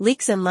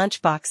Leeks in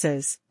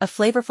lunchboxes, a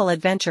flavorful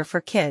adventure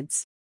for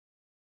kids.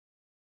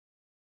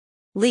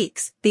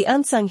 Leeks, the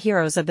unsung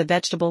heroes of the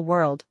vegetable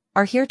world,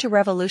 are here to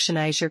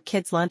revolutionize your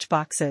kids'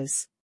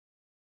 lunchboxes.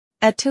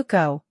 At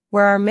Tuco,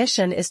 where our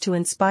mission is to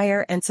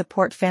inspire and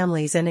support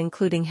families in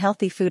including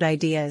healthy food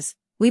ideas,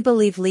 we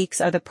believe leeks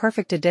are the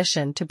perfect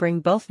addition to bring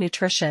both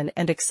nutrition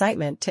and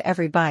excitement to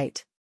every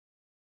bite.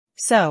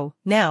 So,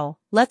 now,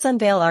 let's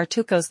unveil our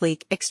Tuco's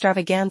leek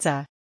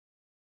extravaganza.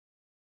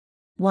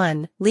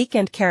 1. Leek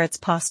and carrots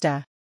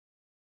pasta.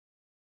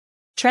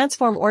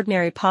 Transform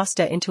ordinary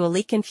pasta into a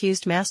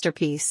leek-infused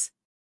masterpiece.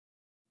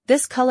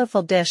 This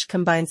colorful dish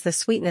combines the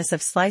sweetness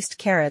of sliced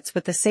carrots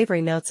with the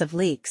savory notes of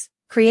leeks,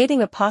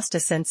 creating a pasta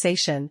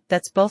sensation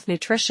that's both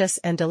nutritious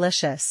and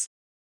delicious.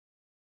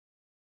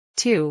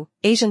 2.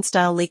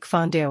 Asian-style leek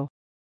fondue.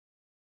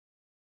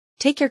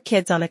 Take your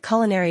kids on a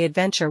culinary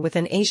adventure with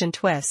an Asian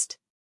twist.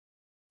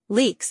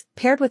 Leeks,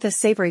 paired with a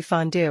savory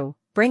fondue,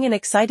 bring an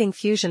exciting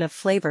fusion of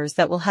flavors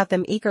that will have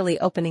them eagerly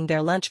opening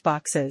their lunch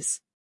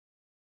boxes.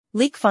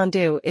 Leek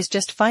fondue is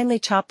just finely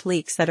chopped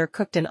leeks that are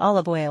cooked in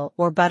olive oil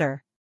or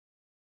butter.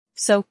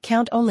 So,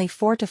 count only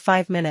 4 to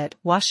 5 minutes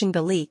washing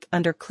the leek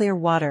under clear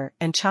water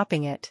and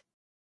chopping it.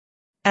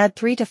 Add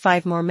 3 to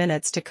 5 more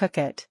minutes to cook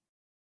it.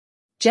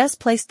 Just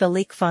place the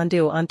leek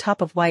fondue on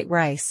top of white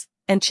rice,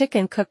 and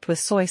chicken cooked with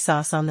soy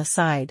sauce on the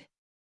side.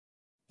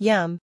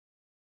 Yum!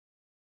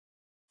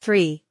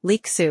 3.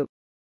 Leek soup.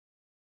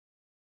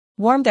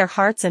 Warm their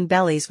hearts and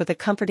bellies with a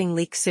comforting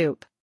leek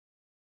soup.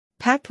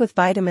 Packed with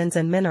vitamins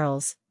and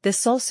minerals, this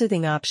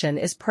soul-soothing option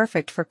is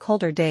perfect for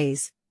colder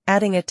days,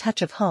 adding a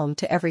touch of home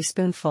to every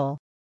spoonful.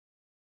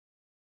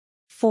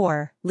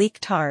 4. Leek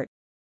tart.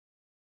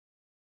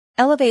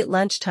 Elevate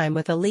lunchtime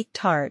with a leek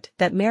tart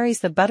that marries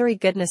the buttery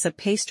goodness of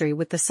pastry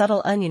with the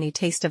subtle oniony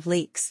taste of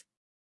leeks.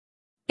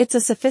 It's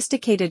a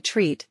sophisticated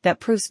treat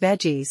that proves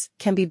veggies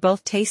can be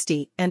both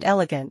tasty and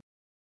elegant.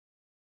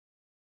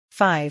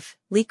 5.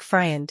 Leek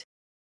friand.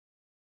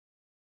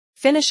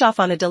 Finish off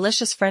on a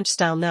delicious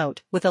French-style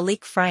note with a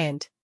leek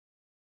friand.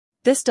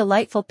 This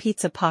delightful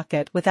pizza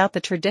pocket without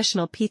the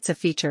traditional pizza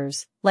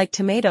features, like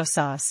tomato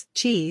sauce,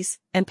 cheese,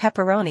 and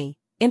pepperoni,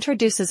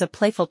 introduces a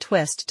playful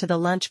twist to the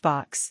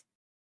lunchbox.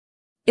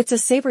 It's a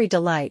savory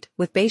delight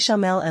with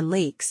bechamel and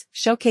leeks,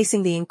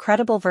 showcasing the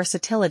incredible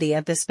versatility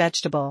of this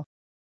vegetable.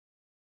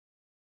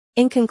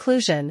 In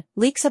conclusion,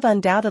 leeks have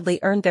undoubtedly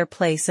earned their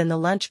place in the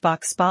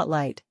lunchbox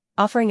spotlight,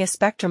 offering a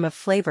spectrum of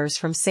flavors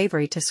from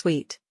savory to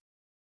sweet.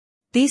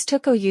 These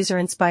Tuco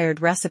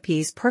user-inspired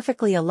recipes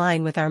perfectly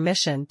align with our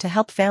mission to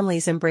help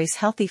families embrace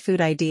healthy food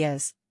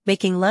ideas,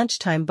 making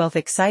lunchtime both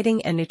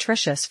exciting and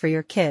nutritious for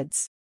your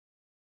kids.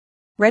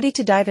 Ready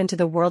to dive into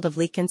the world of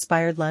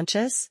leek-inspired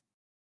lunches?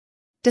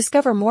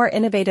 Discover more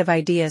innovative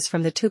ideas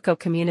from the Tuco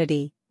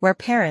community, where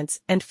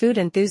parents and food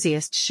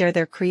enthusiasts share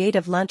their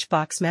creative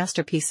lunchbox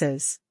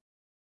masterpieces.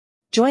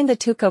 Join the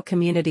Tuco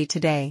community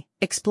today,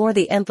 explore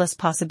the endless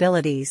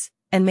possibilities,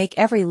 and make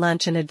every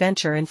lunch an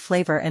adventure in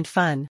flavor and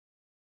fun.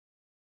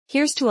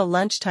 Here's to a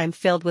lunchtime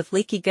filled with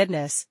leaky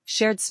goodness,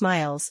 shared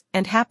smiles,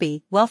 and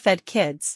happy, well-fed kids.